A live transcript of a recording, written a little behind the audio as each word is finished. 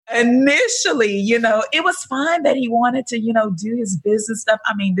Initially, it was fine that he wanted to, do his business stuff.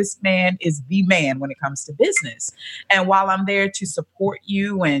 I mean, this man is the man when it comes to business. And while I'm there to support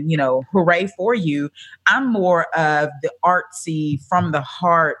you and, hooray for you, I'm more of the artsy from the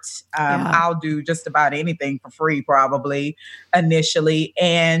heart. I'll do just about anything for free, probably initially.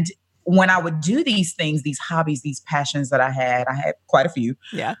 And when I would do these things, these hobbies, these passions that I had quite a few.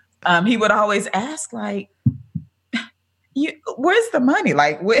 Yeah. He would always ask, like, where's the money?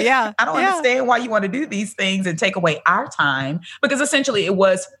 Like, I don't understand why you want to do these things and take away our time, because essentially it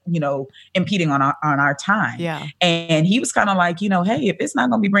was, impeding on our time. Yeah. And he was kind of like, hey, if it's not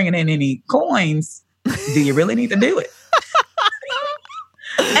going to be bringing in any coins, do you really need to do it?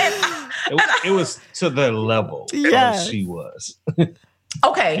 It was to the level she was.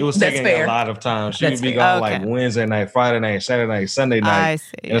 Okay, it was taking a lot of time. She would be gone like Wednesday night, Friday night, Saturday night, Sunday night. I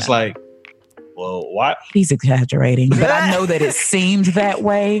see. And it's like, well, what? He's exaggerating, but I know that it seemed that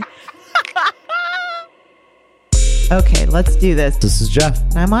way. Okay, let's do this. This is Jeff.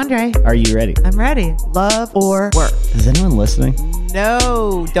 I'm Andre. Are you ready? I'm ready. Love or work? Is anyone listening?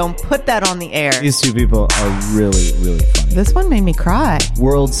 No, don't put that on the air. These two people are really, really funny. This one made me cry.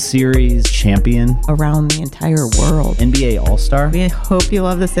 World Series champion. Around the entire world. NBA All-Star. We hope you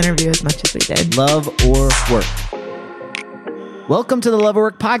love this interview as much as we did. Love or work? Welcome to the Love or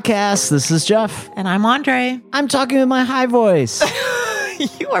Work podcast. This is Jeff. And I'm Andre. I'm talking with my high voice.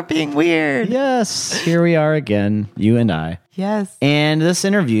 You are being weird. Yes, here we are again, you and I. Yes. And this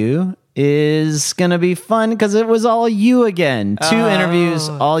interview is going to be fun because it was all you again. 2 interviews,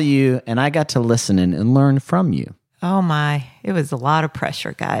 all you, and I got to listen in and learn from you. Oh my, it was a lot of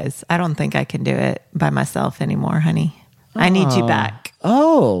pressure, guys. I don't think I can do it by myself anymore, honey. I need you back.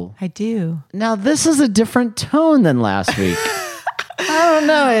 Oh. I do. Now this is a different tone than last week. I don't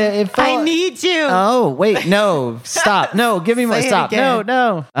know. I need you. Oh, wait. No. Stop. No. Give me more. Stop.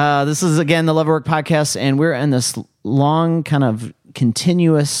 No. This is, again, the Love or Work podcast, and we're in this long, kind of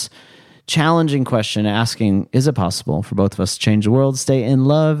continuous, challenging question asking, is it possible for both of us to change the world, stay in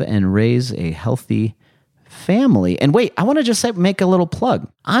love, and raise a healthy family? And wait, I want to just make a little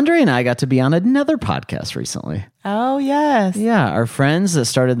plug. Andre and I got to be on another podcast recently. Oh, yes. Yeah, our friends that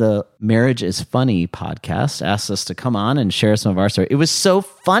started the Marriage is Funny podcast asked us to come on and share some of our story. It was so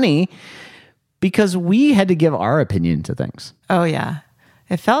funny because we had to give our opinion to things. Oh, yeah.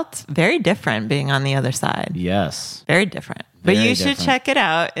 It felt very different being on the other side. Yes. Very different. But you should check it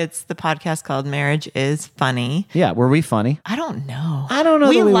out. It's the podcast called Marriage is Funny. Yeah, were we funny? I don't know. I don't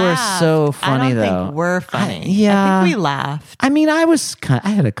know that we were so funny, though. I don't think we're funny. I think we laughed. I mean, I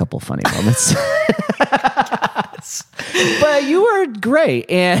had a couple funny moments. But you were great,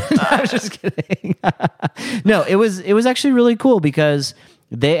 and I was just kidding. No, it was actually really cool because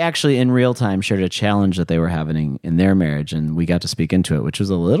they actually in real time shared a challenge that they were having in their marriage, and we got to speak into it, which was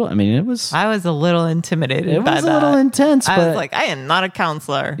I was a little intimidated by that. It was a little intense, but I was like, I am not a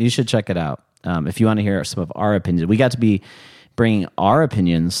counselor. You should check it out. If you want to hear some of our opinions. We got to be bringing our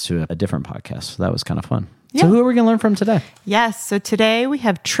opinions to a different podcast, so that was kind of fun. Yeah. So who are we going to learn from today? Yes. So today we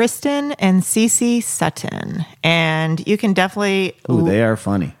have Tristan and Cece Sutton. And you can definitely... Ooh, they are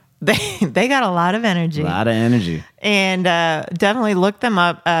funny. They got a lot of energy. A lot of energy. And definitely look them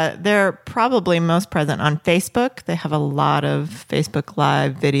up. They're probably most present on Facebook. They have a lot of Facebook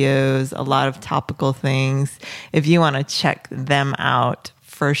Live videos, a lot of topical things. If you want to check them out,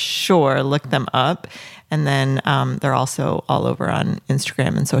 for sure, look them up. And then they're also all over on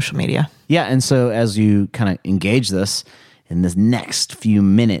Instagram and social media. Yeah, and so as you kind of engage this, in this next few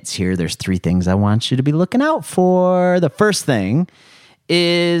minutes here, there's 3 things I want you to be looking out for. The first thing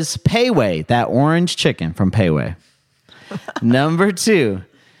is Pei Wei, that orange chicken from Pei Wei. Number 2,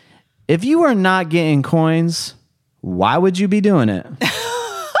 if you are not getting coins, why would you be doing it?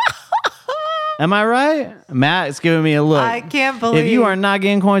 Am I right? Matt is giving me a look. I can't believe. If you are not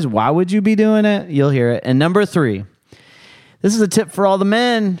getting coins, why would you be doing it? You'll hear it. And number 3, this is a tip for all the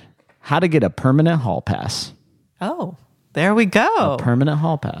men, how to get a permanent hall pass. Oh, there we go. A permanent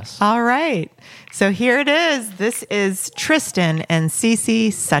hall pass. All right. So here it is. This is Tristan and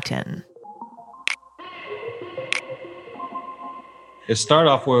Cece Sutton. It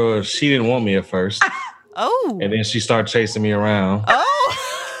started off where she didn't want me at first. Oh. And then she started chasing me around.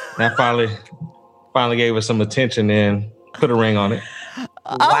 Oh. And I finally gave her some attention and put a ring on it.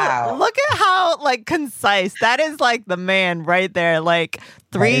 Wow. Oh, look at how concise. That is the man right there.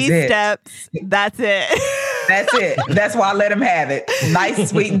 3 steps. That's it. That's it. That's why I let him have it. Nice,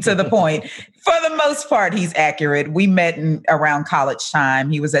 sweet, and to the point. For the most part, he's accurate. We met around college time.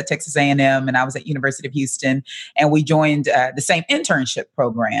 He was at Texas A&M and I was at University of Houston, and we joined the same internship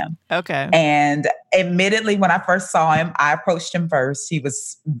program. Okay. And admittedly, when I first saw him, I approached him first. He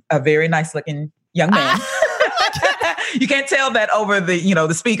was a very nice looking young man. You can't tell that over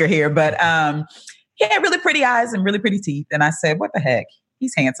the speaker here, but he had really pretty eyes and really pretty teeth. And I said, what the heck?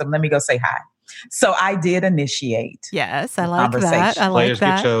 He's handsome. Let me go say hi. So I did initiate. Yes, I like that. I like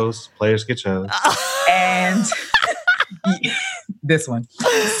that. Players get chose. And this one.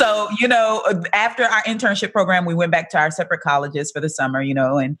 So, after our internship program, we went back to our separate colleges for the summer,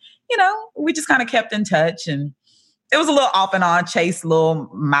 and, we just kind of kept in touch. And it was a little off and on, chase little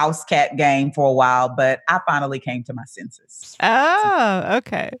mouse cat game for a while, but I finally came to my senses. Oh,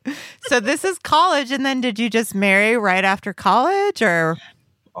 okay. So this is college. And then did you just marry right after college or?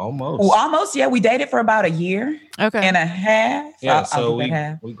 Almost. Well, almost. Yeah. We dated for about a year and a half. Yeah. So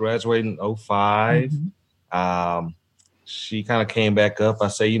we graduated in 2005. Mm-hmm. She kind of came back up. I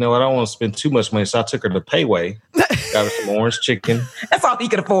said, I don't want to spend too much money. So I took her to Payway, got her some orange chicken. That's all he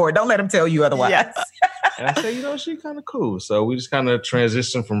could afford. Don't let him tell you otherwise. Yes. And I said, she's kind of cool. So we just kind of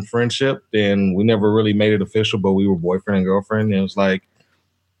transitioned from friendship. And we never really made it official, but we were boyfriend and girlfriend. And it was like,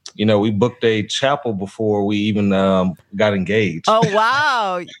 we booked a chapel before we even got engaged. Oh,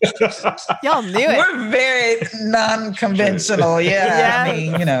 wow. Y'all knew it. We're very non-conventional. Yeah. I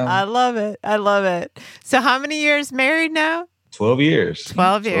mean, I love it. I love it. So how many years married now? 12 years.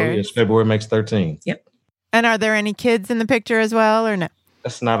 12 years. February makes 13. Yep. And are there any kids in the picture as well or no?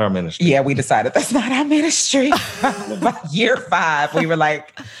 That's not our ministry. Yeah, we decided that's not our ministry. About year 5, we were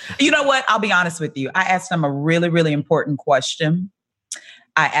like, you know what? I'll be honest with you. I asked him a really, really important question.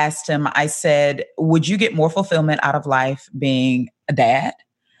 I asked him, I said, would you get more fulfillment out of life being a dad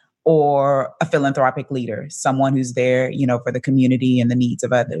or a philanthropic leader, someone who's there, for the community and the needs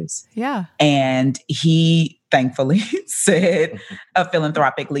of others? Yeah. And he thankfully said a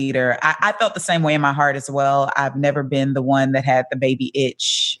philanthropic leader. I felt the same way in my heart as well. I've never been the one that had the baby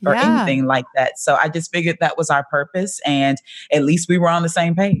itch or anything like that. So I just figured that was our purpose. And at least we were on the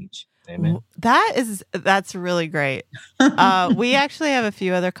same page. Amen. That's really great. We actually have a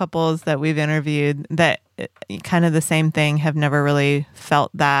few other couples that we've interviewed that kind of the same thing, have never really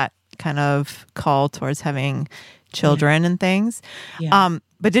felt that kind of call towards having children and things. Yeah.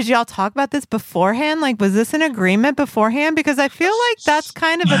 But did y'all talk about this beforehand? Like, was this an agreement beforehand? Because I feel like that's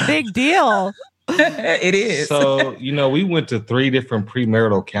kind of a big deal. It is. So, we went to 3 different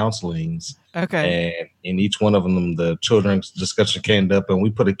premarital counselings. Okay. And in each one of them, the children's discussion came up and we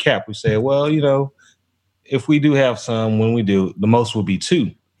put a cap. We said, well, if we do have some, when we do, the most will be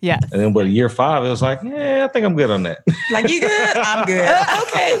 2. Yes. And then, but year 5, it was like, I think I'm good on that. Like, you good? I'm good.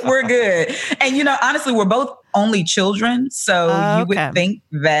 Okay, we're good. And, honestly, we're both only children. So you would think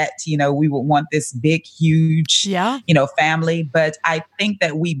that, we would want this big, huge, family. But I think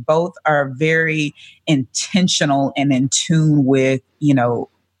that we both are very intentional and in tune with,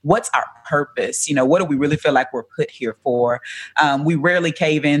 what's our purpose? What do we really feel like we're put here for? We rarely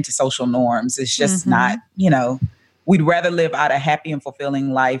cave into social norms. It's just not, we'd rather live out a happy and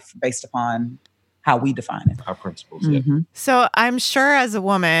fulfilling life based upon how we define it. Our principles. Yeah. So I'm sure as a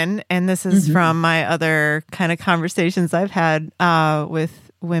woman, and this is from my other kind of conversations I've had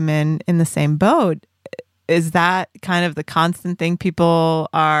with women in the same boat, is that kind of the constant thing people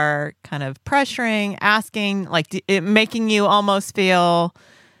are kind of pressuring, asking, like making you almost feel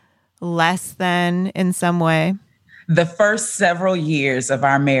less than in some way? The first several years of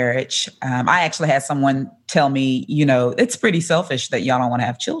our marriage, I actually had someone tell me, it's pretty selfish that y'all don't want to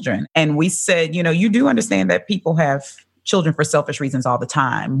have children. And we said, you do understand that people have children for selfish reasons all the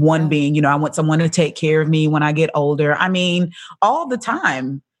time. One being, I want someone to take care of me when I get older. I mean, all the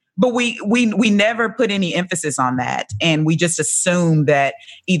time. But we never put any emphasis on that. And we just assume that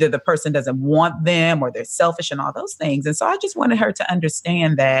either the person doesn't want them or they're selfish and all those things. And so I just wanted her to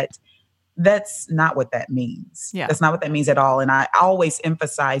understand that that's not what that means. Yeah. That's not what that means at all. And I always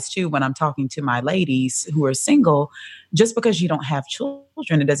emphasize too, when I'm talking to my ladies who are single, just because you don't have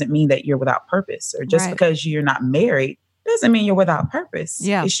children, it doesn't mean that you're without purpose, or just because you're not married doesn't mean you're without purpose.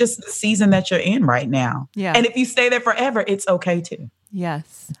 Yeah. It's just the season that you're in right now. Yeah. And if you stay there forever, it's okay too.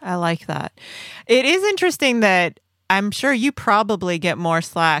 Yes. I like that. It is interesting that I'm sure you probably get more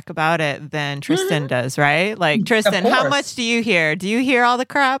slack about it than Tristan does, right? Like, Tristan, how much do you hear? Do you hear all the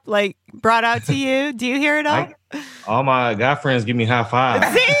crap like brought out to you? Do you hear it all? All my guy friends give me high five.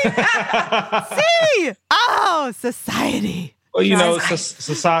 See? Oh, society. Well,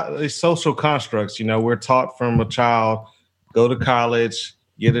 society, social constructs, we're taught from a child, go to college,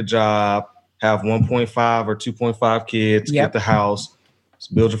 get a job, have 1.5 or 2.5 kids, Yep. get the house,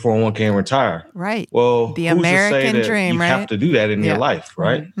 build your 401k and retire. Right. Well, The who's American to say that dream, you right? have to do that in Yeah. your life,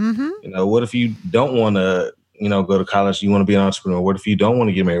 right? Mm-hmm. You know, what if you don't want to, go to college, you want to be an entrepreneur? What if you don't want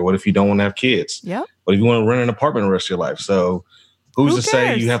to get married? What if you don't want to have kids? Yep. What if you want to rent an apartment the rest of your life? So who's Who to say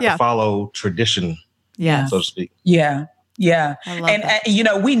cares? you have Yeah. to follow tradition, Yeah. so to speak? Yeah. Yeah. I love And,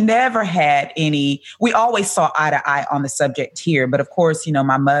 that. we never had we always saw eye to eye on the subject here. But of course,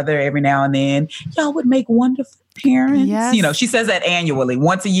 my mother, every now and then, y'all would make wonderful parents. Yes. She says that annually.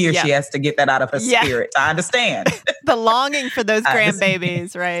 Once a year, Yeah. she has to get that out of her Yeah. spirit. I understand. The longing for those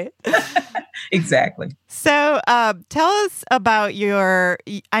grandbabies, right? Exactly. So tell us about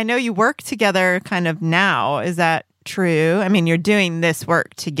I know you work together kind of now. Is that true? I mean, you're doing this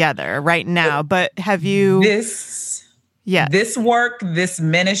work together right now, but have you... This work, this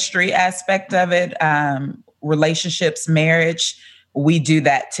ministry aspect of it, relationships, marriage, we do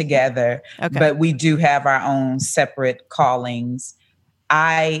that together. Okay. But we do have our own separate callings.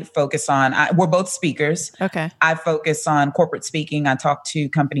 I focus on, we're both speakers. Okay. I focus on corporate speaking. I talk to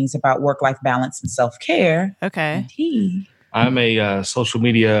companies about work-life balance and self-care. Okay. I'm a social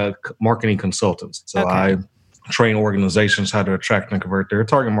media marketing consultant. So I train organizations how to attract and convert their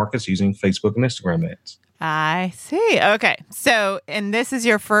target markets using Facebook and Instagram ads. I see. Okay. So, and this is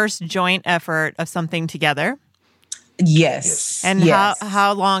your first joint effort of something together? Yes. And yes.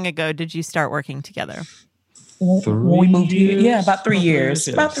 how long ago did you start working together? When we moved here? Yeah, about 3 years.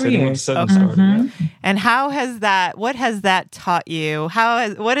 Yeah, about 3 years. Started, And what has that taught you?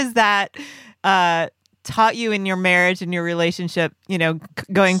 What has that taught you in your marriage and your relationship,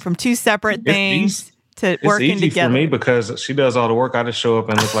 going from two separate things to working together? It's easy together? for me because she does all the work. I just show up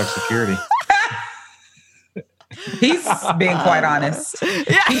and look like security. He's being quite honest.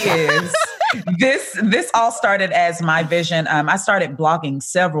 Yeah. He is. This all started as my vision. I started blogging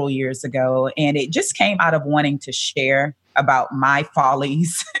several years ago, and it just came out of wanting to share about my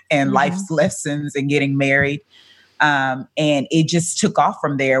follies and life's lessons and getting married. And it just took off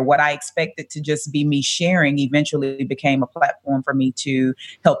from there. What I expected to just be me sharing eventually became a platform for me to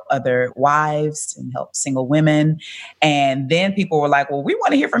help other wives and help single women. And then people were like, well, we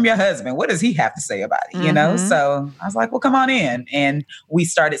want to hear from your husband. What does he have to say about it? So I was like, well, come on in. And we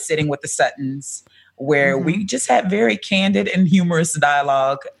started sitting with the Suttons, where we just had very candid and humorous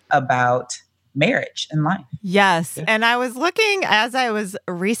dialogue about marriage and life. Yes. And I was looking as I was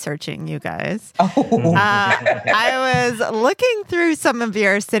researching you guys. I was looking through some of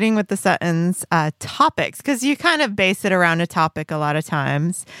your Sitting with the Suttons topics, because you kind of base it around a topic a lot of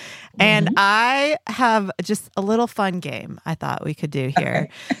times. And I have just a little fun game I thought we could do here.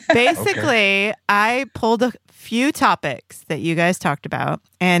 Basically, I pulled a few topics that you guys talked about.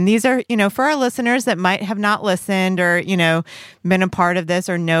 And these are, for our listeners that might have not listened or, been a part of this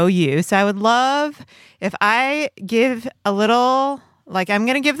or know you. So I would love if I give a little, I'm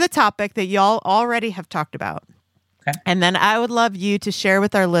going to give the topic that y'all already have talked about. Okay. And then I would love you to share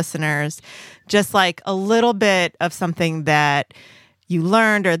with our listeners just a little bit of something that you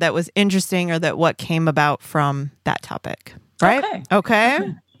learned or that was interesting or that what came about from that topic. Right?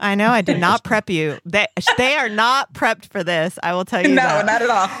 Okay. I know I did not prep you. They are not prepped for this. I will tell you that. No, not at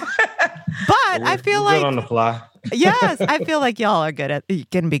all. But I feel like good on the fly. Yes, I feel like y'all are going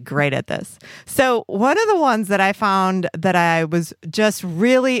to be great at this. So one of the ones that I found that I was just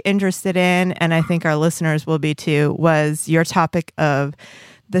really interested in, and I think our listeners will be too, was your topic of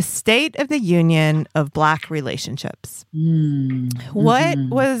the state of the union of Black relationships. What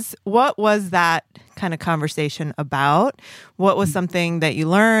was that kind of conversation about? What was something that you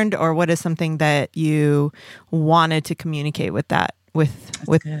learned, or what is something that you wanted to communicate with that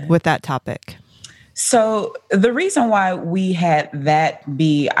with that topic? So the reason why we had that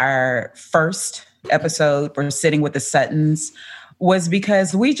be our first episode for Sitting with the Suttons was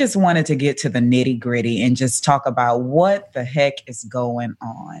because we just wanted to get to the nitty gritty and just talk about what the heck is going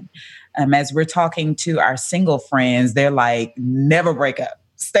on. As we're talking to our single friends, they're like, never break up,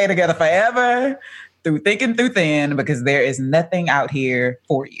 stay together forever, through thick and through thin, because there is nothing out here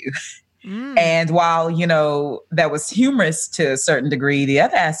for you. And while, that was humorous to a certain degree, the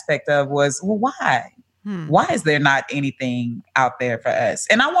other aspect of was, well, why? Why is there not anything out there for us?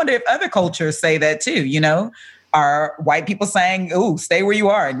 And I wonder if other cultures say that too, Are white people saying, ooh, stay where you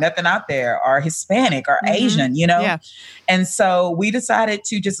are, nothing out there, or Hispanic or Asian, Yeah. And so we decided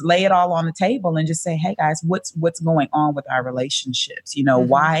to just lay it all on the table and just say, hey guys, what's going on with our relationships?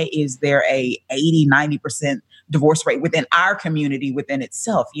 Why is there a 80-90% divorce rate within our community within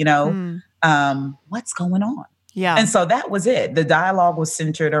itself? What's going on? Yeah. And so that was it. The dialogue was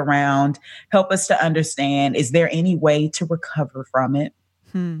centered around help us to understand, is there any way to recover from it?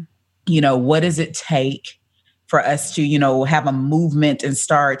 what does it take for us to, have a movement and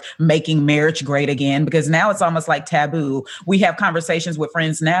start making marriage great again? Because now it's almost like taboo. We have conversations with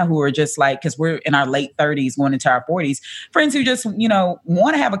friends now who are just like, because we're in our late 30s, going into our 40s, friends who just,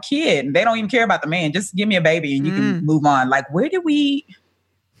 want to have a kid. They don't even care about the man. Just give me a baby and you can move on. Like, where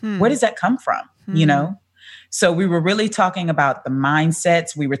does that come from? So we were really talking about the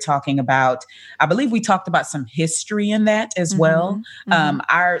mindsets. We were talking about, I believe we talked about some history in that as well.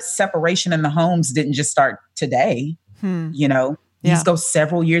 Our separation in the homes didn't just start today, These go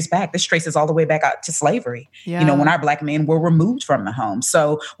several years back. This traces all the way back out to slavery, when our Black men were removed from the home.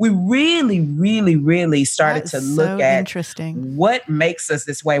 So we really, really, really started to look at what makes us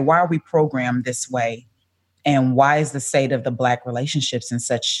this way. Why are we programmed this way? And why is the state of the Black relationships in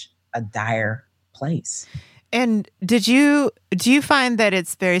such a dire place? And do you find that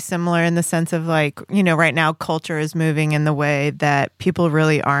it's very similar in the sense of like, right now culture is moving in the way that people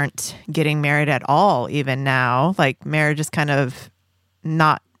really aren't getting married at all, even now? Like marriage is kind of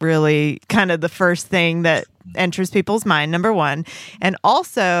not really kind of the first thing that enters people's mind, number one. And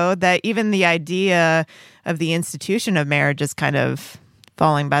also that even the idea of the institution of marriage is kind of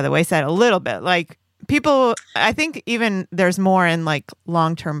falling by the wayside a little bit. Like people, I think even there's more in like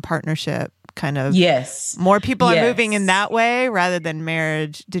long-term partnership kind of. Yes. More people are moving in that way rather than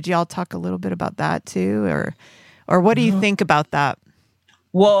marriage. Did y'all talk a little bit about that too? Or what do you think about that?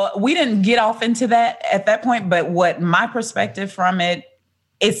 Well, we didn't get off into that at that point, but what my perspective from it,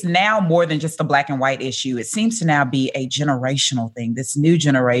 it's now more than just a Black and white issue. It seems to now be a generational thing. This new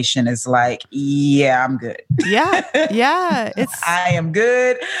generation is like, yeah, I'm good. Yeah. I am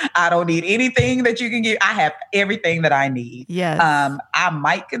good. I don't need anything that you can give. I have everything that I need. Yes. I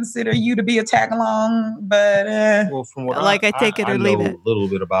might consider you to be a tag along, but well, from what I take it or leave it. I know a little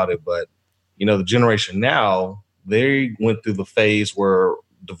bit about it, but the generation now, they went through the phase where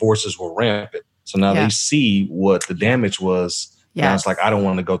divorces were rampant. So now they see what the damage was. Yeah, now it's like, I don't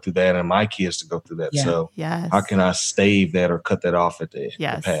want to go through that and my kids to go through that. Yeah. So how can I stave that or cut that off at the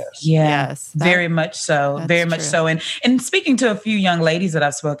pass? Yes, very much so. Very much so. And speaking to a few young ladies that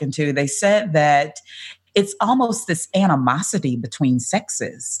I've spoken to, they said that it's almost this animosity between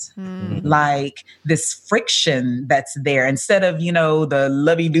sexes, like this friction that's there instead of, the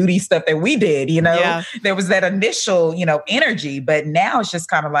lovey-dovey stuff that we did, there was that initial, energy, but now it's just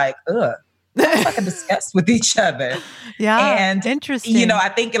kind of like, ugh. Like a disgust with each other. Yeah. And interesting. I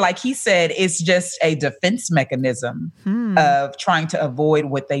think like he said, it's just a defense mechanism of trying to avoid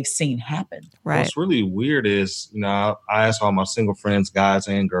what they've seen happen. Right. What's really weird is, I ask all my single friends, guys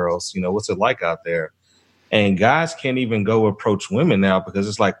and girls, what's it like out there? And guys can't even go approach women now because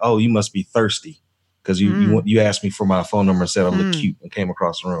it's like, oh, you must be thirsty because you asked me for my phone number and said I look cute and came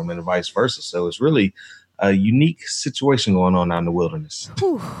across the room, and vice versa. So it's really a unique situation going on out in the wilderness.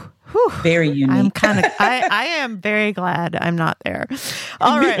 Very unique. I am very glad I'm not there.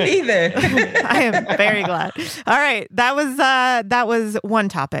 All right. Me either. I am very glad. All right. That was one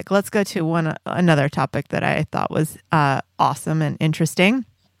topic. Let's go to another topic that I thought was awesome and interesting.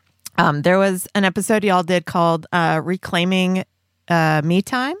 There was an episode y'all did called Reclaiming Me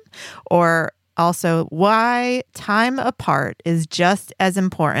Time, or also why time apart is just as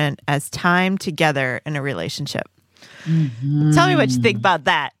important as time together in a relationship. Tell me what you think about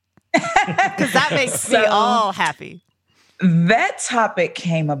that. Because that makes me all happy. That topic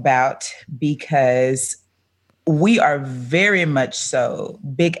came about because we are very much so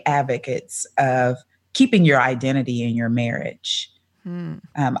big advocates of keeping your identity in your marriage.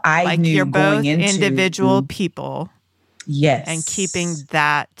 I like knew you're going both into individual people. Yes. And keeping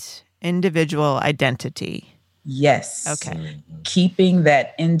that individual identity. Yes. Okay. Keeping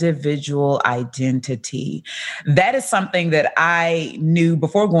that individual identity. That is something that I knew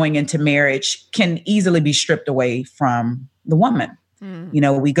before going into marriage can easily be stripped away from the woman.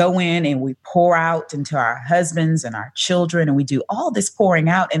 We go in and we pour out into our husbands and our children, and we do all this pouring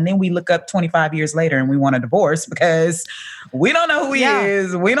out. And then we look up 25 years later and we want a divorce because we don't know who he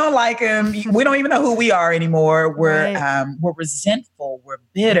is. We don't like him. We don't even know who we are anymore. We're resentful. We're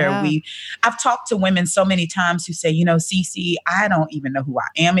bitter. Yeah. I've talked to women so many times who say, Cece, I don't even know who I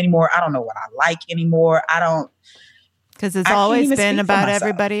am anymore. I don't know what I like anymore. Because it's always been about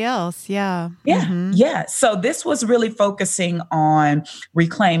everybody else. Yeah. Yeah. Mm-hmm. Yeah. So this was really focusing on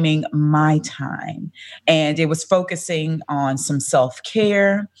reclaiming my time. And it was focusing on some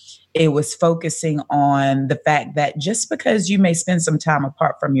self-care. It was focusing on the fact that just because you may spend some time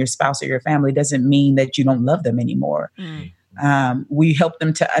apart from your spouse or your family doesn't mean that you don't love them anymore. We help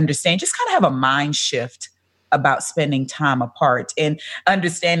them to understand, just kind of have a mind shift about spending time apart and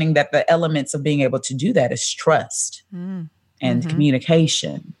understanding that the elements of being able to do that is trust and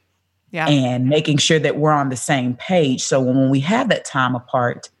communication Yeah. and making sure that we're on the same page. So when we have that time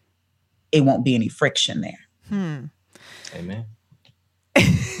apart, it won't be any friction there. Amen.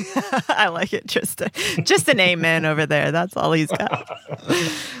 I like it. Just an amen over there. That's all he's got.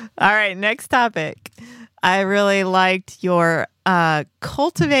 All right, next topic. I really liked your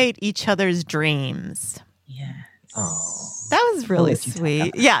cultivate each other's dreams. Yes. Oh. That was really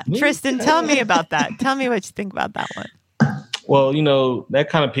sweet. Yeah, Tristan, tell me about that. Tell me what you think about that one. Well, that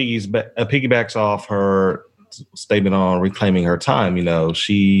kind of piggybacks off her statement on reclaiming her time.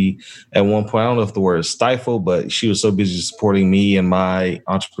 She, at one point, I don't know if the word is stifled, but she was so busy supporting me and my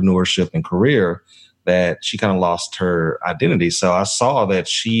entrepreneurship and career that she kind of lost her identity. So I saw that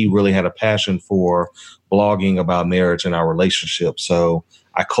she really had a passion for blogging about marriage and our relationship. So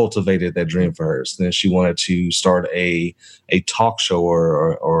I cultivated that dream for her. So then she wanted to start a talk show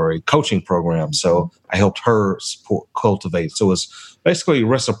or a coaching program. So I helped her cultivate. So it's basically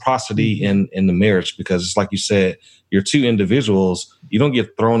reciprocity in the marriage, because it's like you said, you're two individuals. You don't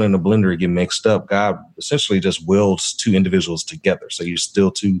get thrown in a blender and get mixed up. God essentially just welds two individuals together. So you're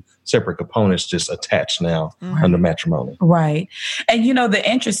still two separate components just attached now under matrimony. Right. And the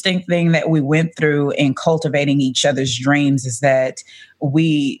interesting thing that we went through in cultivating each other's dreams is that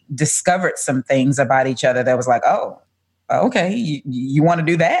we discovered some things about each other that was like, oh, okay, you want to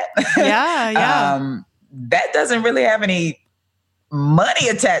do that? Yeah. That doesn't really have any money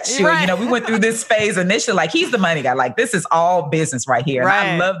attached to it. We went through this phase initially, like he's the money guy. Like this is all business right here. Right.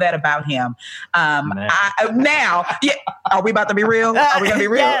 And I love that about him. Now, are we about to be real? Are we going to be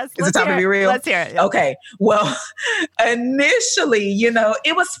real? Yes, is it time to be real? Let's hear it. Okay. Well, initially,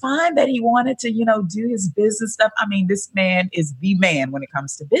 it was fine that he wanted to, do his business stuff. I mean, this man is the man when it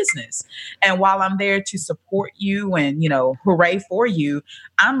comes to business. And while I'm there to support you and, hooray for you,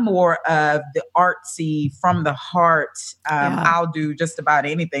 I'm more of the artsy from the heart. I'll do just about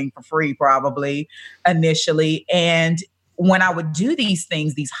anything for free, probably initially. And when I would do these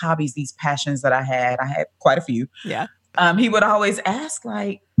things, these hobbies, these passions that I had quite a few. Yeah. He would always ask,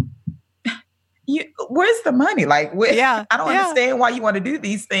 like, where's the money? Like, I don't understand why you want to do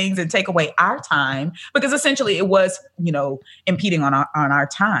these things and take away our time, because essentially it was, impeding on our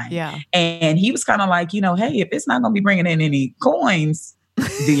time. Yeah. And he was kind of like, hey, if it's not going to be bringing in any coins,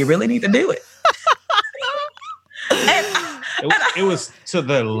 do you really need to do it? It was to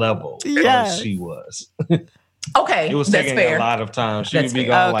the level she was. Okay, it was taking a lot of time. She would be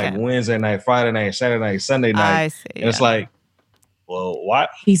gone like Wednesday night, Friday night, Saturday night, Sunday night. I see. And it's like, well, what?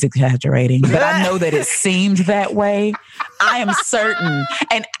 He's exaggerating, but I know that it seemed that way. I am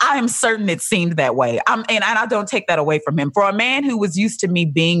certain it seemed that way. And I don't take that away from him. For a man who was used to me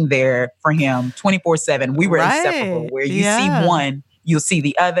being there for him 24/7, we were inseparable. Where you see one, you'll see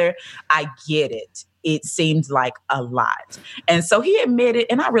the other. I get it. It seemed like a lot. And so he admitted,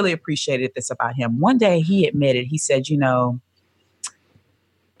 and I really appreciated this about him. One day he admitted, he said,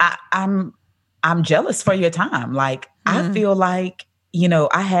 I'm jealous for your time. Like, I feel like,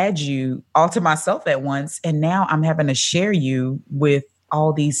 I had you all to myself at once, and now I'm having to share you with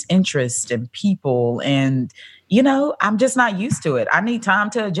all these interests and people. And, I'm just not used to it. I need time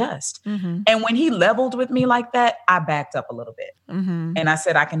to adjust. Mm-hmm. And when he leveled with me like that, I backed up a little bit. Mm-hmm. And I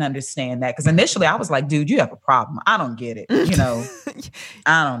said, I can understand that. Because initially I was like, dude, you have a problem. I don't get it. I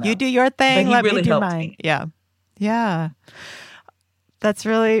don't know. You do your thing. But he really helped mine. me. Yeah. Yeah. That's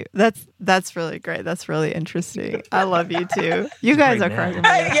really great. That's really interesting. I love you too. You guys are cracking me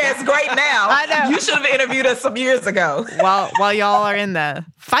up. Yeah, it's great now. I know. You should have interviewed us some years ago. While y'all are in the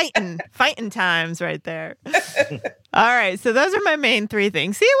fighting times right there. All right. So those are my main three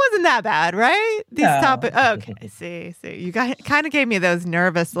things. See, it wasn't that bad, right? These topics. Okay. See. You guys kind of gave me those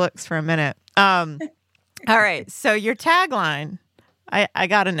nervous looks for a minute. All right. So your tagline, I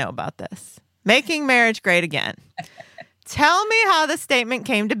got to know about this. Making marriage great again. Tell me how the statement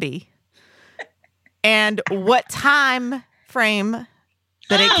came to be and what time frame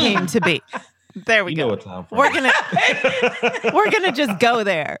that it came to be. There we go. You know what time frame. We're gonna just go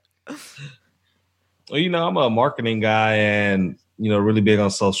there. Well, I'm a marketing guy and, really big on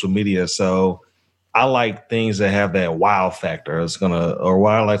social media. So I like things that have that wow factor. Or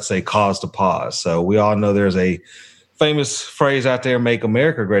what I like to say, cause to pause. So we all know there's a famous phrase out there, make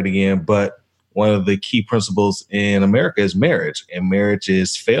America great again, but one of the key principles in America is marriage, and marriage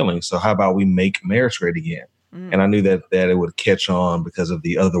is failing. So how about we make marriage great again? And I knew that it would catch on because of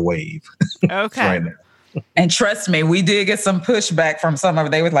the other wave. Okay. Right now. And trust me, we did get some pushback from some of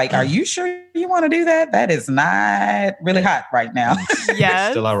them. They were like, are you sure you want to do that? That is not really hot right now.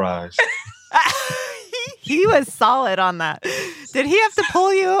 Yes. Still I rise. He was solid on that. Did he have to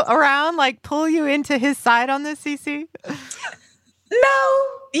pull you around, like pull you into his side on this, CC? No.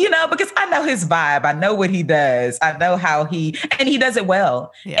 because I know his vibe. I know what he does. I know how he does it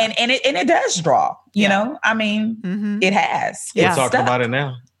well. Yeah. And it does draw, you know, I mean, it has. We're talking about it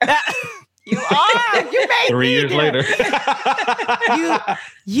now. You are. You made 3 years later.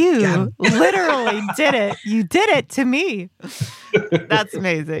 You literally did it. You did it to me. That's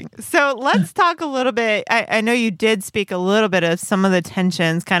amazing. So let's talk a little bit. I know you did speak a little bit of some of the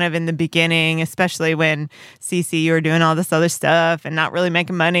tensions kind of in the beginning, especially when Cece, you were doing all this other stuff and not really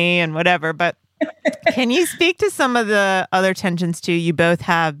making money and whatever. But can you speak to some of the other tensions too you both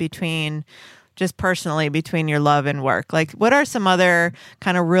have between just personally between your love and work? Like, what are some other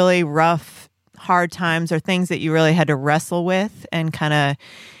kind of really rough, hard times or things that you really had to wrestle with, and kind of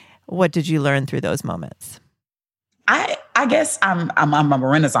what did you learn through those moments? I guess I'm a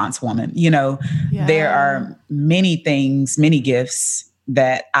Renaissance woman. There are many things, many gifts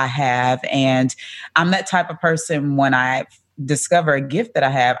that I have, and I'm that type of person. When I discover a gift that I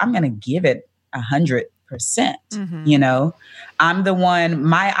have, I'm going to give it 100%. I'm the one.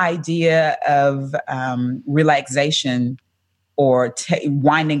 My idea of relaxation or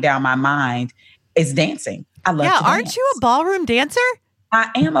winding down my mind is dancing. I love to dance. Aren't you a ballroom dancer? I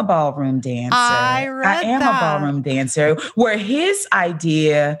am a ballroom dancer. I am a ballroom dancer. Where his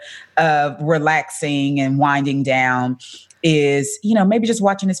idea of relaxing and winding down is, maybe just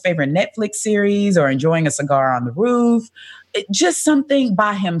watching his favorite Netflix series or enjoying a cigar on the roof, just something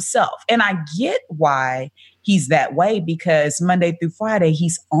by himself. And I get why he's that way, because Monday through Friday,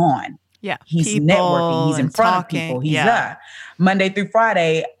 he's on. Yeah. He's networking. He's in front of people. He's Monday through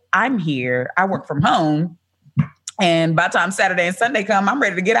Friday, I'm here. I work from home. And by the time Saturday and Sunday come, I'm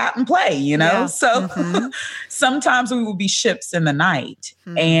ready to get out and play, Yeah. So sometimes we would be ships in the night,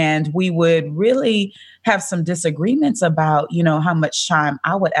 and we would really have some disagreements about, how much time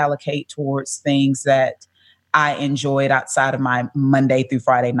I would allocate towards things that I enjoyed outside of my Monday through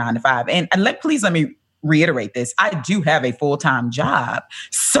Friday 9 to 5. And please let me reiterate this. I do have a full-time job.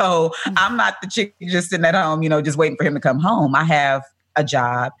 So I'm not the chick just sitting at home, just waiting for him to come home. I have a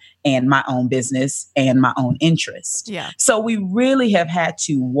job and my own business and my own interest. Yeah. So we really have had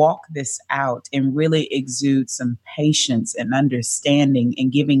to walk this out and really exude some patience and understanding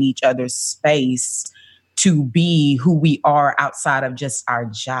and giving each other space to be who we are outside of just our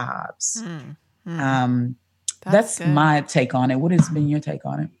jobs. That's my take on it. What has been your take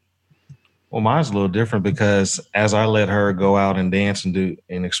on it? Well, mine's a little different, because as I let her go out and dance and do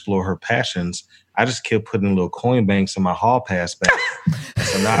and explore her passions, I just kept putting little coin banks in my hall pass bag.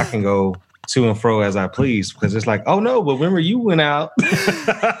 So now I can go to and fro as I please, because it's like, oh no, but remember you went out.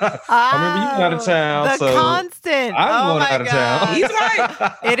 I remember you went out of town. The so constant. I'm going out of town. He's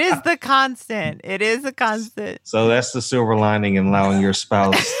right. It is the constant. It is a constant. So that's the silver lining in allowing your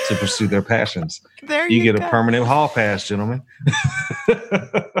spouse to pursue their passions. There you get go. a permanent hall pass, gentlemen.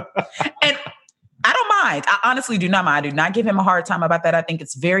 And I don't mind. I honestly do not mind. I do not give him a hard time about that. I think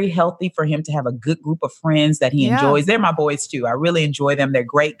it's very healthy for him to have a good group of friends that he enjoys. They're my boys too. I really enjoy them. They're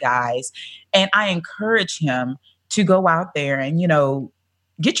great guys. And I encourage him to go out there and,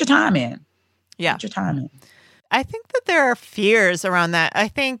 get your time in. Yeah. Get your time in. I think that there are fears around that. I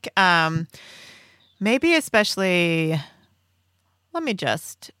think maybe especially,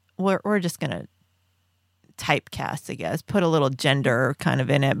 we're just going to typecast, I guess, put a little gender kind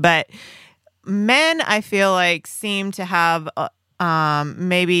of in it. But men, I feel like, seem to have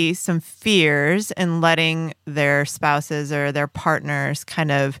maybe some fears in letting their spouses or their partners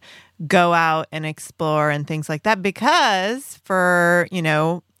kind of go out and explore and things like that, because for,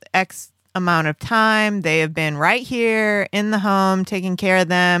 X amount of time, they have been right here in the home, taking care of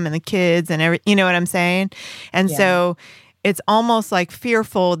them and the kids and you know what I'm saying? And so it's almost like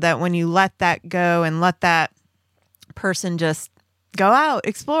fearful that when you let that go and let that person just go out,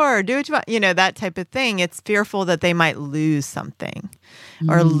 explore, do what you want, that type of thing. It's fearful that they might lose something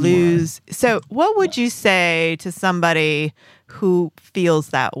or lose. So what would you say to somebody who feels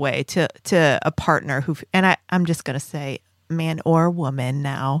that way, to a partner who, and I'm just going to say man or woman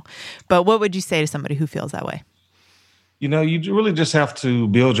now, but what would you say to somebody who feels that way? You really just have to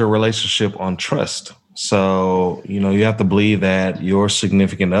build your relationship on trust. So, you have to believe that your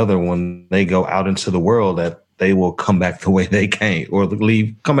significant other, when they go out into the world, that they will come back the way they came, or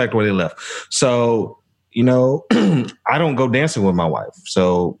come back the way they left. So, I don't go dancing with my wife.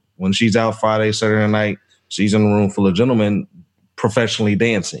 So when she's out Friday, Saturday night, she's in a room full of gentlemen professionally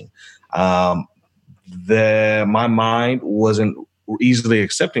dancing. My mind wasn't easily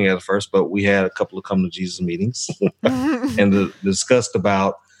accepting at first, but we had a couple of come to Jesus meetings and discussed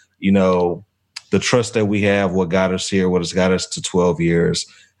about, the trust that we have, what got us here, what has got us to 12 years.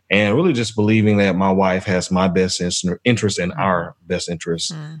 and really just believing that my wife has my best interest in our best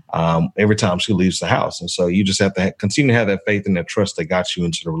interest every time she leaves the house. And so you just have to continue to have that faith and that trust that got you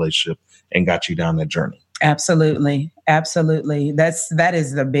into the relationship and got you down that journey. Absolutely. Absolutely. That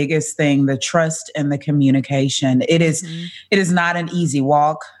is the biggest thing, the trust and the communication. It is not an easy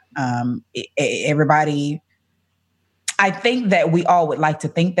walk. Everybody, I think that we all would like to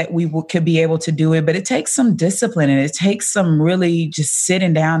think that we could be able to do it, but it takes some discipline and it takes some really just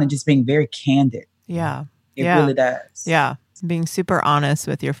sitting down and just being very candid. Yeah. It really does. Yeah. Being super honest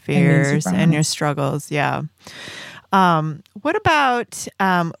with your fears and your struggles. Yeah. What about,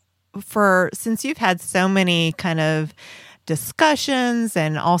 since you've had so many kind of discussions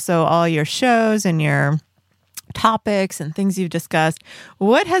and also all your shows and your topics and things you've discussed,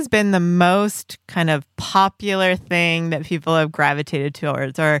 what has been the most kind of popular thing that people have gravitated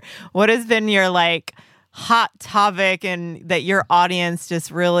towards, or what has been your like hot topic and that your audience just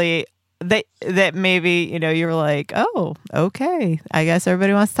really that maybe, you know, you're like, oh, okay, I guess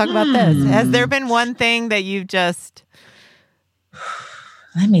everybody wants to talk about this. Has there been one thing that you've just...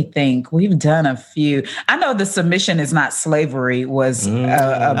 Let me think. We've done a few. I know the submission is not slavery was a big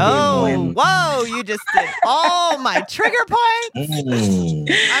one. Whoa, you just did all my trigger points.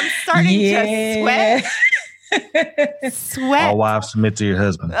 I'm starting to sweat. All wives submit to your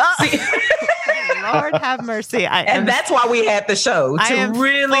husband. Lord have mercy. And that's why we had the show, to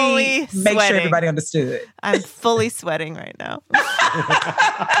really make sure everybody understood. I'm fully sweating right now.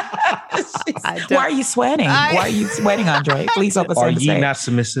 Why are you sweating? Why are you sweating, Andre? Please help us understand. Are ye not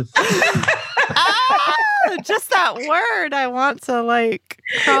submissive? Just that word. I want to like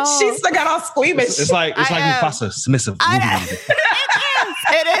crawl. She still got all squeamish. It's like Mufasa, submissive.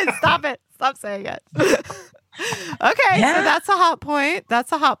 It is. Stop it. Stop saying it. Okay, so that's a hot point.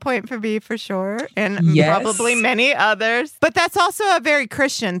 That's a hot point for me for sure. And probably many others. But that's also a very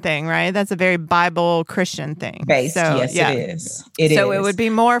Christian thing, right? That's a very Bible Christian thing. Based, it is. It would be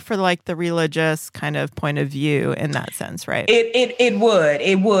more for like the religious kind of point of view in that sense, right? It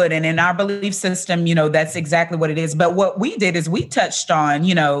would. And in our belief system, you know, that's exactly what it is. But what we did is we touched on,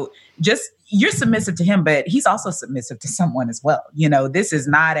 you know, just you're submissive to him, but he's also submissive to someone as well. You know, this is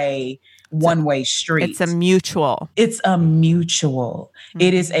not a one-way street. It's a mutual. Mm-hmm.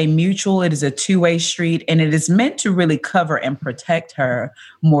 It is a mutual. It is a two-way street. And it is meant to really cover and protect her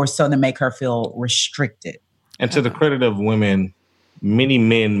more so than make her feel restricted. And to the credit of women, many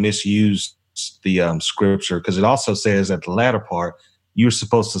men misuse the scripture because it also says at the latter part, you're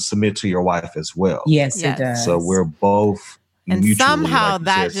supposed to submit to your wife as well. Yes, it does. So we're both and somehow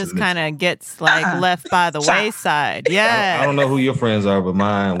that just kind of gets like left by the wayside. Yeah. I don't know who your friends are, but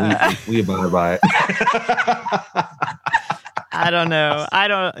mine, we abide by it. I don't know.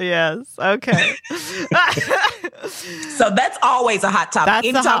 Yes. Okay. So that's always a hot topic.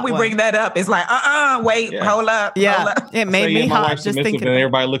 Anytime we bring that up, it's like, wait, hold up. Yeah. Hold up. It made me hot just thinking. And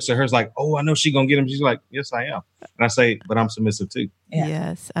everybody looks at her like, oh, I know she's going to get him. She's like, yes, I am. And I say, but I'm submissive too. Yeah.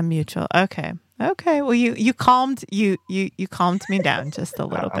 Yes. A mutual. Okay. Well, you calmed me down just a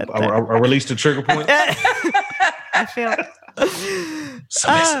little bit. I released the trigger point. I feel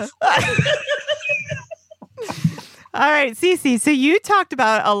submissive. All right, Cece. So you talked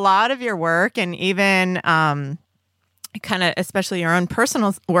about a lot of your work, and even kind of, especially your own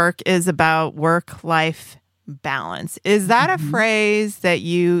personal work, is about work-life balance. Is that a phrase that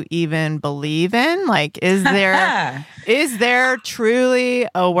you even believe in? Like, is there truly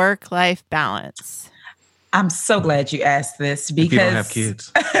a work-life balance? I'm so glad you asked this because if you don't have kids.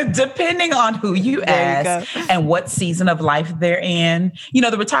 Depending on who you ask and what season of life they're in, you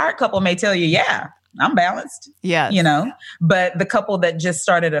know, the retired couple may tell you, yeah, I'm balanced. Yeah. You know, but the couple that just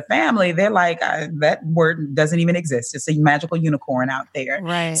started a family, they're like, that word doesn't even exist. It's a magical unicorn out there.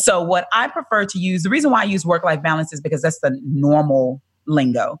 Right. So what I prefer to use, the reason why I use work-life balance is because that's the normal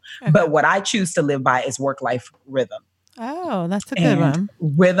lingo. Okay. But what I choose to live by is work-life rhythm. Oh, that's a good one.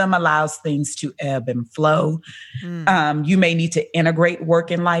 Rhythm allows things to ebb and flow. You may need to integrate work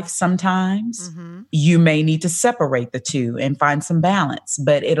and life sometimes. Mm-hmm. You may need to separate the two and find some balance,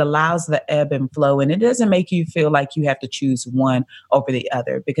 but it allows the ebb and flow. And it doesn't make you feel like you have to choose one over the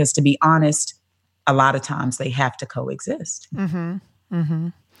other, because to be honest, a lot of times they have to coexist. Mm-hmm. Mm-hmm.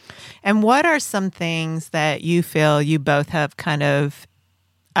 And what are some things that you feel you both have kind of,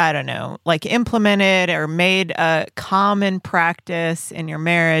 I don't know, like implemented or made a common practice in your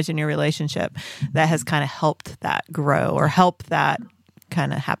marriage and your relationship that has kind of helped that grow or helped that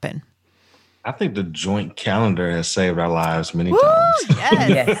kind of happen? I think the joint calendar has saved our lives many times.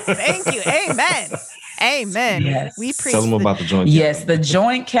 Yes. Thank you. Amen. Amen. Yes. We preach. Tell them about the joint. Yes, the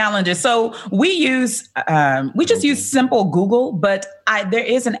joint calendar. So we just use simple Google, but there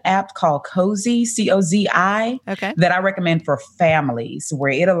is an app called Cozy, COZI, Okay. that I recommend for families,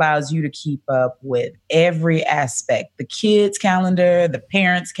 where it allows you to keep up with every aspect, the kids' calendar, the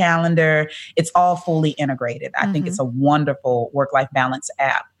parents' calendar. It's all fully integrated. I think it's a wonderful work-life balance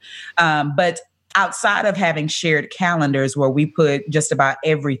app. But outside of having shared calendars where we put just about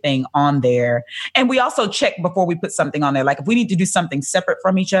everything on there, and we also check before we put something on there. Like if we need to do something separate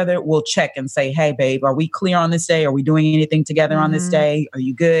from each other, we'll check and say, hey, babe, are we clear on this day? Are we doing anything together on this day? Are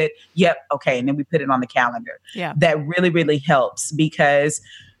you good? Yep. Okay. And then we put it on the calendar. Yeah. That really, really helps, because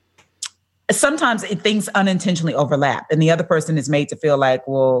sometimes things unintentionally overlap and the other person is made to feel like,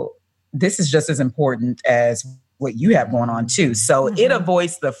 well, this is just as important as what you have going on too. So it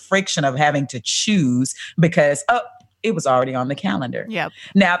avoids the friction of having to choose because, it was already on the calendar. Yep.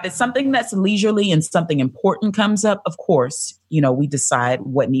 Now, if it's something that's leisurely and something important comes up, of course, we decide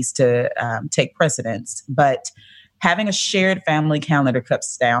what needs to take precedence. But having a shared family calendar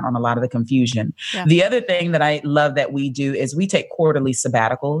cuts down on a lot of the confusion. Yeah. The other thing that I love that we do is we take quarterly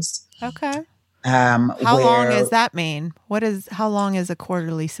sabbaticals. Okay. How long does that mean? How long is a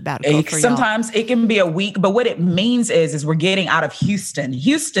quarterly sabbatical for y'all? Sometimes it can be a week, but what it means is we're getting out of Houston.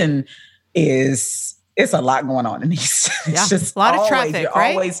 Houston it's a lot going on in Houston. It's just a lot of traffic, you're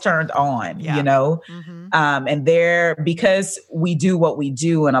right? always turned on, Mm-hmm. And because we do what we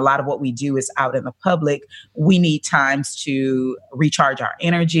do and a lot of what we do is out in the public, we need times to recharge our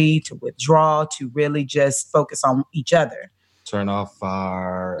energy, to withdraw, to really just focus on each other. Turn off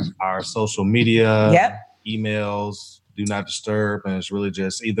our social media, emails, do not disturb. And it's really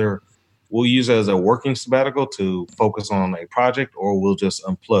just either we'll use it as a working sabbatical to focus on a project, or we'll just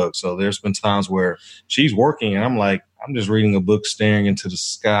unplug. So there's been times where she's working and I'm like, I'm just reading a book, staring into the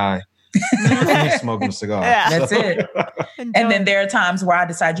sky, and smoking a cigar. Yeah. That's it. And then there are times where I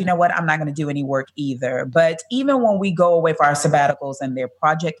decide, you know what, I'm not going to do any work either. But even when we go away for our sabbaticals and they're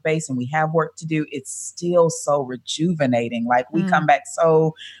project based and we have work to do, it's still so rejuvenating. Like we come back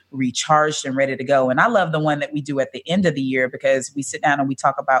so recharged and ready to go. And I love the one that we do at the end of the year, because we sit down and we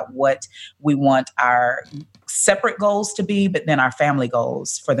talk about what we want our separate goals to be, but then our family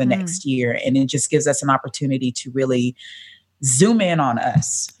goals for the next year. And it just gives us an opportunity to really zoom in on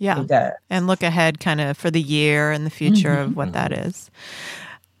us. Yeah. And look ahead kind of for the year and the future of what that is.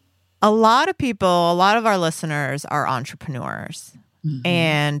 A lot of our listeners are entrepreneurs,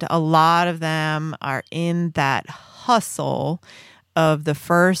 and a lot of them are in that hustle of the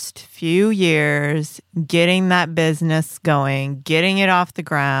first few years, getting that business going, getting it off the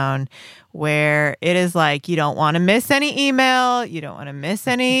ground, where it is like, you don't want to miss any email, you don't want to miss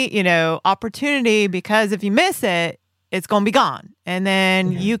any, opportunity, because if you miss it, it's going to be gone. And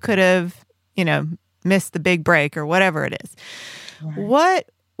then you could have, missed the big break or whatever it is. Right.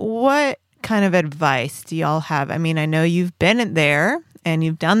 What kind of advice do y'all have? I mean, I know you've been there and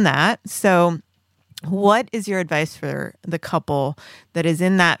you've done that. So what is your advice for the couple that is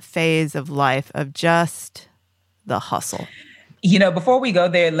in that phase of life of just the hustle? Before we go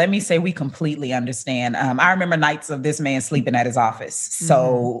there, let me say we completely understand. I remember nights of this man sleeping at his office.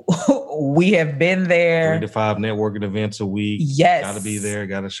 So we have been there. 3 to 5 networking events a week. Yes. Got to be there,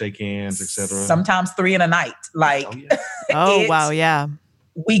 got to shake hands, etc. Sometimes 3 in a night. Like, wow. Yeah.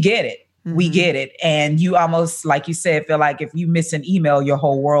 We get it. We get it. And you almost, like you said, feel like if you miss an email, your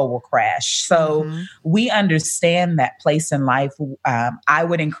whole world will crash. So we understand that place in life. I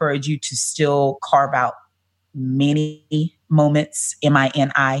would encourage you to still carve out many moments,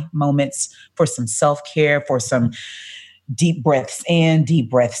 MINI moments, for some self-care, for some deep breaths in, deep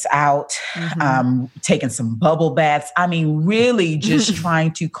breaths out, taking some bubble baths. I mean, really just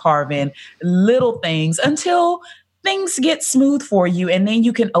trying to carve in little things until things get smooth for you. And then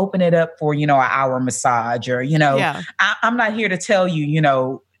you can open it up for, an hour massage or, I'm not here to tell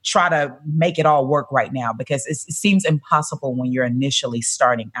you, try to make it all work right now, because it seems impossible when you're initially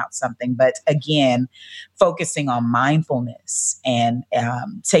starting out something. But again, focusing on mindfulness and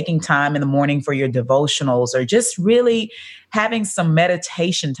taking time in the morning for your devotionals, or just really having some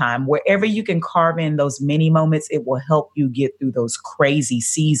meditation time, wherever you can carve in those mini moments, it will help you get through those crazy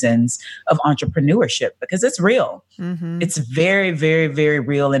seasons of entrepreneurship, because it's real. It's very, very, very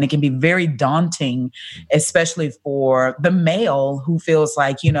real. And it can be very daunting, especially for the male who feels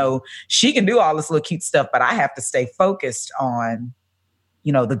like, she can do all this little cute stuff, but I have to stay focused on,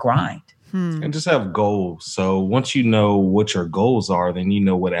 the grind. And just have goals. So once you know what your goals are, then you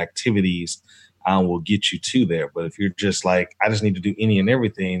know what activities will get you to there. But if you're just like, I just need to do any and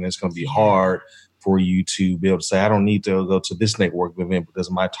everything, it's going to be hard for you to be able to say, I don't need to go to this networking event because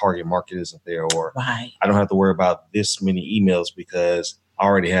my target market isn't there, or Right. I don't have to worry about this many emails because I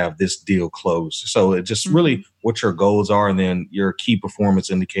already have this deal closed. So it just really what your goals are, and then your key performance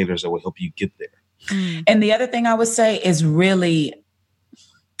indicators that will help you get there. And the other thing I would say is really,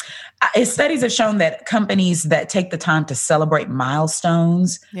 studies have shown that companies that take the time to celebrate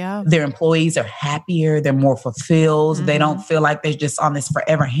milestones, their employees are happier, they're more fulfilled. They don't feel like they're just on this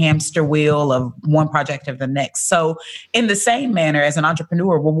forever hamster wheel of one project after the next. So in the same manner, as an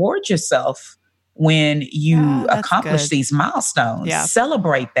entrepreneur, reward yourself when you accomplish these milestones.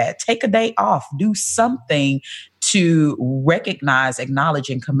 Celebrate that. Take a day off. Do something to recognize,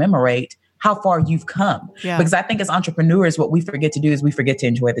 acknowledge, and commemorate how far you've come. Because I think as entrepreneurs, what we forget to do is we forget to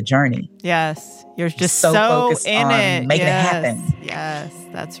enjoy the journey. Yes. You're just so focused in on it. making it happen. Yes.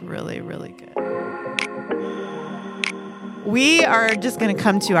 That's really, really good. We are just going to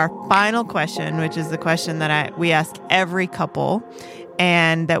come to our final question, which is the question that we ask every couple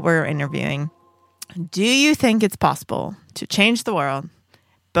and that we're interviewing. Do you think it's possible to change the world,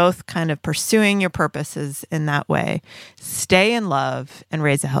 both kind of pursuing your purposes in that way, stay in love, and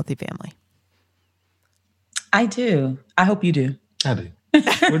raise a healthy family? I do. I hope you do. I do.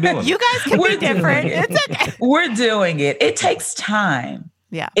 We're doing it. You guys can be different. It's okay. We're doing it. It takes time.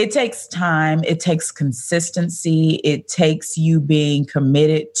 Yeah. It takes time. It takes consistency. It takes you being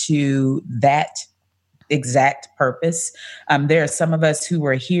committed to that exact purpose. There are some of us who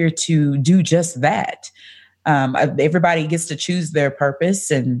are here to do just that. Everybody gets to choose their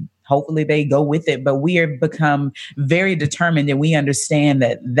purpose, and hopefully they go with it. But we are become very determined, and we understand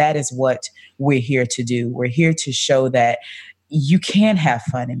that that is what we're here to do. We're here to show that you can have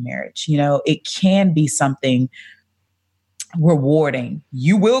fun in marriage. You know, it can be something rewarding.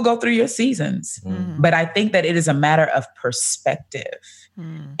 You will go through your seasons, but I think that it is a matter of perspective.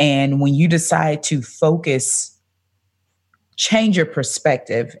 And when you decide to change your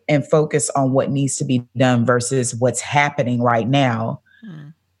perspective and focus on what needs to be done versus what's happening right now,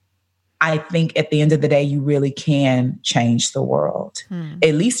 I think at the end of the day, you really can change the world,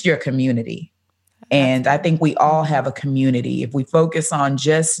 at least your community. And I think we all have a community. If we focus on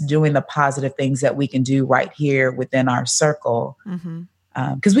just doing the positive things that we can do right here within our circle,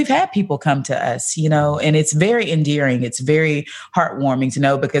 because we've had people come to us, you know, and it's very endearing. It's very heartwarming to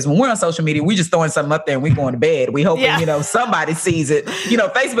know, because when we're on social media, we just throwing something up there and we going to bed. We hoping, you know, somebody sees it. You know,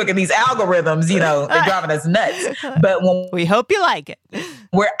 Facebook and these algorithms, you know, they're driving us nuts. But when we hope you like it,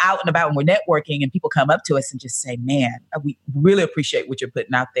 we're out and about and we're networking and people come up to us and just say, man, we really appreciate what you're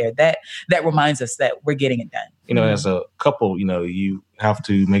putting out there. That reminds us that we're getting it done. You know, as a couple, you know, you have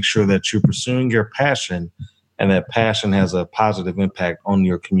to make sure that you're pursuing your passion, and that passion has a positive impact on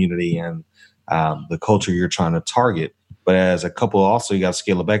your community and the culture you're trying to target. But as a couple also, you got to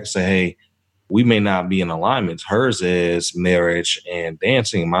scale it back and say, hey, we may not be in alignment. Hers is marriage and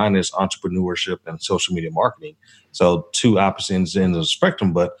dancing. Mine is entrepreneurship and social media marketing. So two opposite ends of the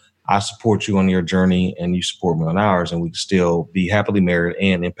spectrum, but I support you on your journey and you support me on ours, and we can still be happily married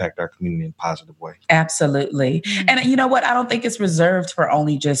and impact our community in a positive way. Absolutely. And you know what? I don't think it's reserved for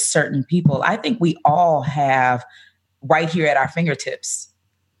only just certain people. I think we all have right here at our fingertips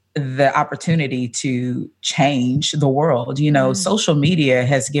the opportunity to change the world. You know, social media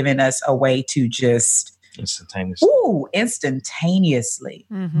has given us a way to just instantaneously.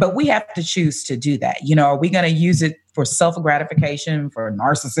 But we have to choose to do that. You know, are we going to use it for self-gratification, for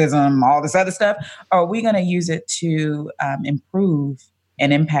narcissism, all this other stuff? Or are we going to use it to improve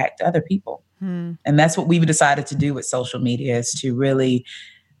and impact other people? And that's what we've decided to do with social media, is to really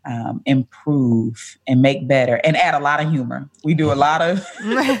improve and make better and add a lot of humor. We do a lot of...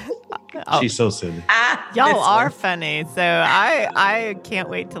 She's so silly. Y'all are funny. So I can't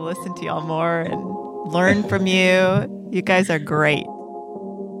wait to listen to y'all more and learn from you. You guys are great.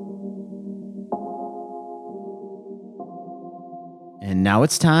 And now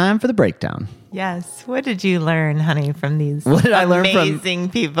it's time for the breakdown. Yes. What did you learn, honey, from these amazing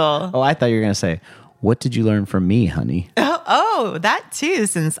people? Oh, I thought you were going to say, what did you learn from me, honey? Oh, that too,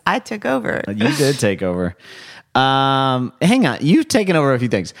 since I took over. You did take over. Hang on. You've taken over a few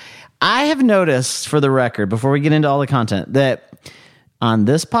things. I have noticed, for the record, before we get into all the content, that on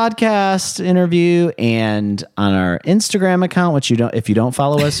this podcast interview and on our Instagram account, which if you don't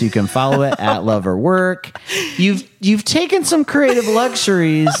follow us, you can follow it at Love or Work. You've taken some creative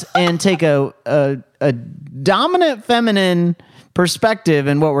luxuries and take a dominant feminine perspective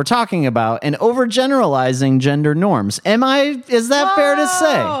in what we're talking about and overgeneralizing gender norms. Is that fair to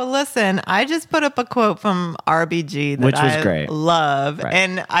say? Oh, listen, I just put up a quote from RBG that which was I great. Love. Right.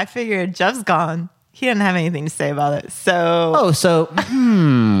 And I figured Jeff's gone. He didn't have anything to say about it. So So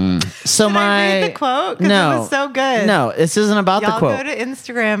Did I read the quote? 'Cause no, it was so good. No, this isn't about Y'all the quote. go to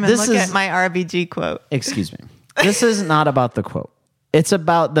Instagram and This look is- at my RBG quote. Excuse me. This is not about the quote. It's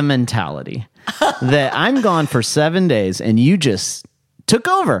about the mentality that I'm gone for 7 days and you just took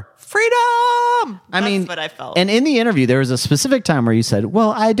over. Freedom. I mean, That's what I felt. And in the interview, there was a specific time where you said,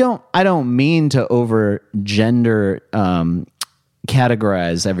 "Well, I don't mean to over gender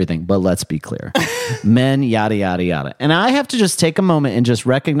categorize everything, but let's be clear, men, yada yada yada." And I have to just take a moment and just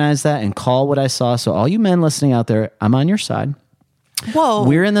recognize that and call what I saw. So, all you men listening out there, I'm on your side. Whoa.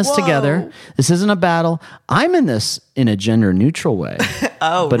 We're in this whoa. together. This isn't a battle. I'm in this in a gender neutral way.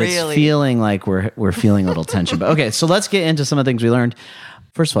 Oh, but really? it's feeling like we're feeling a little tension. But okay, so let's get into some of the things we learned.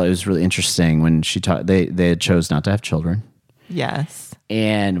 First of all, it was really interesting when she taught. They had chose not to have children, Yes.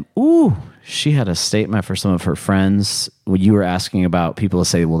 and she had a statement for some of her friends. When you were asking about people to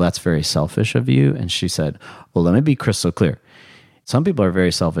say, "Well, that's very selfish of you," and she said, "Well, let me be crystal clear. Some people are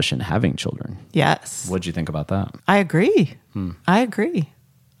very selfish in having children." Yes. What'd you think about that? I agree. I agree.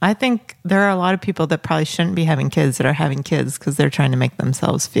 I think there are a lot of people that probably shouldn't be having kids that are having kids because they're trying to make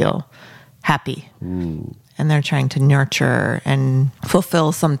themselves feel happy. And they're trying to nurture and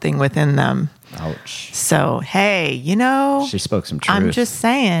fulfill something within them. Ouch. So, hey, She spoke some truth. I'm just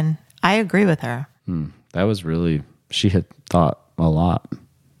saying, I agree with her. That was really, she had thought a lot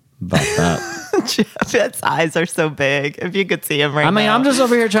about that. Jet's eyes are so big. If you could see him right now. I mean, I'm just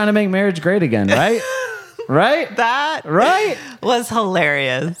over here trying to make marriage great again, right? Right? That Right? was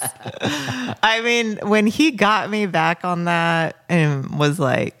hilarious. I mean, when he got me back on that and was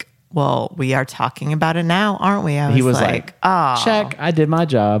like, well, we are talking about it now, aren't we? He was like, oh, check, I did my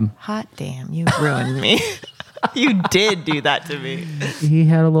job. hot damn, you ruined me. You did do that to me. He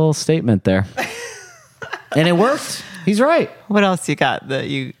had a little statement there. And it worked. He's right. What else you got that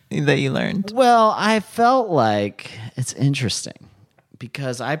you learned? Well, I felt like it's interesting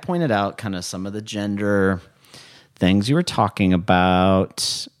because I pointed out kind of some of the gender things you were talking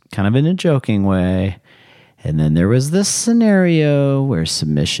about, kind of in a joking way. And then there was this scenario where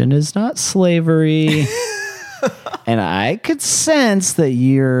submission is not slavery. And I could sense that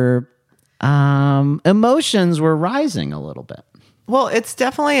your emotions were rising a little bit. Well, it's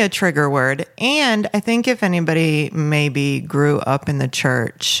definitely a trigger word. And I think if anybody maybe grew up in the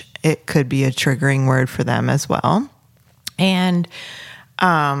church, it could be a triggering word for them as well. And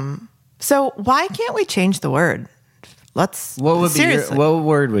so why can't we change the word? Let's seriously. What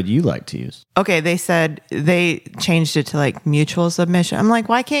word would you like to use? Okay, they said they changed it to like mutual submission. I'm like,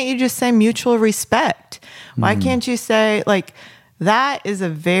 why can't you just say mutual respect? Why can't you say like that is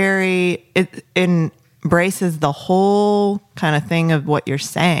it embraces the whole kind of thing of what you're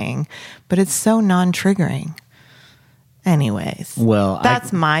saying, but it's so non-triggering. Anyways, Well,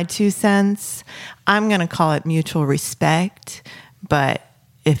 that's my 2 cents. I'm going to call it mutual respect, but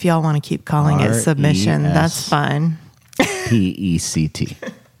if y'all want to keep calling it submission, that's fine. PECT.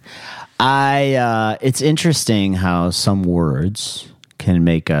 It's interesting how some words can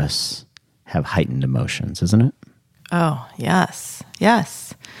make us have heightened emotions, isn't it? Oh, yes.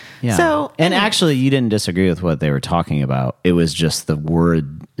 Yes. Yeah. So, and actually, you didn't disagree with what they were talking about. It was just the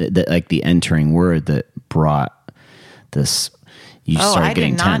word, like the entering word, that brought this. You started I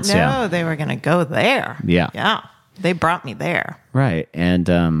getting did not tense. know they were going to go there. Yeah. Yeah. They brought me there. Right.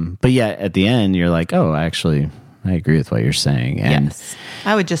 And but yeah, at the end, you're like, oh, actually, I agree with what you're saying. And Yes.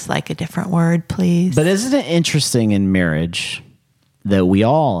 I would just like a different word, please. But isn't it interesting in marriage that we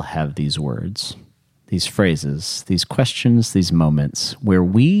all have these words, these phrases, these questions, these moments where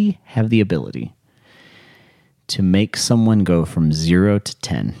we have the ability to make someone go from 0 to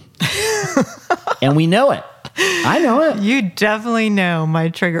 10. And we know it. I know it. You definitely know my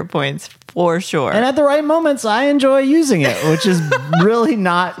trigger points for sure. And at the right moments, I enjoy using it, which is really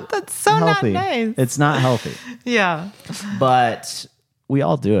not That's so healthy. not nice. It's not healthy. Yeah. But we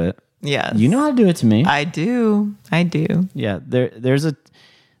all do it. Yes. You know how to do it to me. I do. Yeah, there's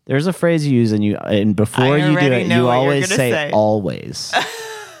a phrase you use, and before I you do already it, know you what you're always gonna say say. always.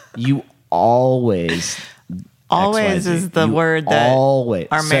 You always. Always XYZ. is the You word that always.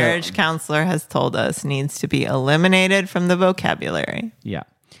 our So, marriage counselor has told us needs to be eliminated from the vocabulary. Yeah,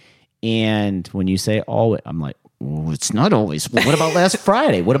 and when you say always, I'm like, well, it's not always. Well, what about last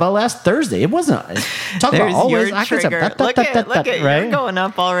Friday? What about last Thursday? It wasn't. Talk There's about always. your I could say trigger. Look at right? you're going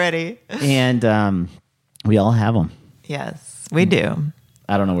up already. And we all have them. Yes, we do.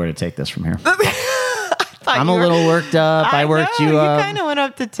 I don't know where to take this from here. Thought I'm you a were- little worked up. I worked know, you up. You kind of went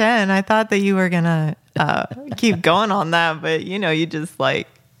up to 10. I thought that you were gonna keep going on that, but you just like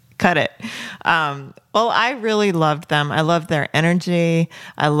cut it. Well, I really loved them. I loved their energy.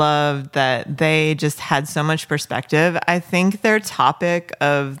 I loved that they just had so much perspective. I think their topic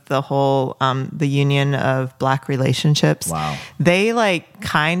of the whole, the union of Black relationships, wow, they like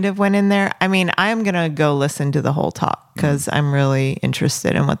kind of went in there. I mean, I'm going to go listen to the whole talk because I'm really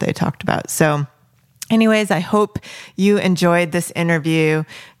interested in what they talked about. So anyways, I hope you enjoyed this interview.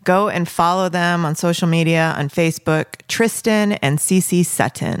 Go and follow them on social media, on Facebook, Tristan and Cece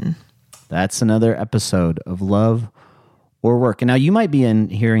Sutton. That's another episode of Love or Work. And now you might be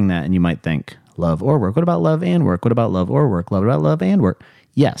hearing that and you might think, love or work. What about love and work? What about love or work? What about love and work?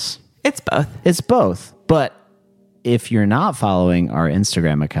 Yes. It's both. It's both. But if you're not following our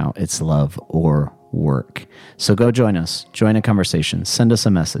Instagram account, it's Love or Work. So go join us. Join a conversation. Send us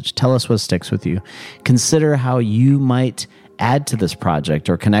a message. Tell us what sticks with you. Consider how you might add to this project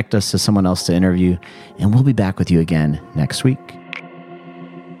or connect us to someone else to interview. And we'll be back with you again next week.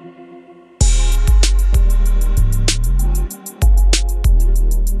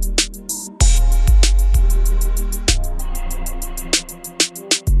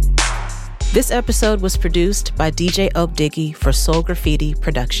 This episode was produced by DJ Oak Diggy for Soul Graffiti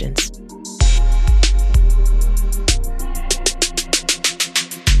Productions.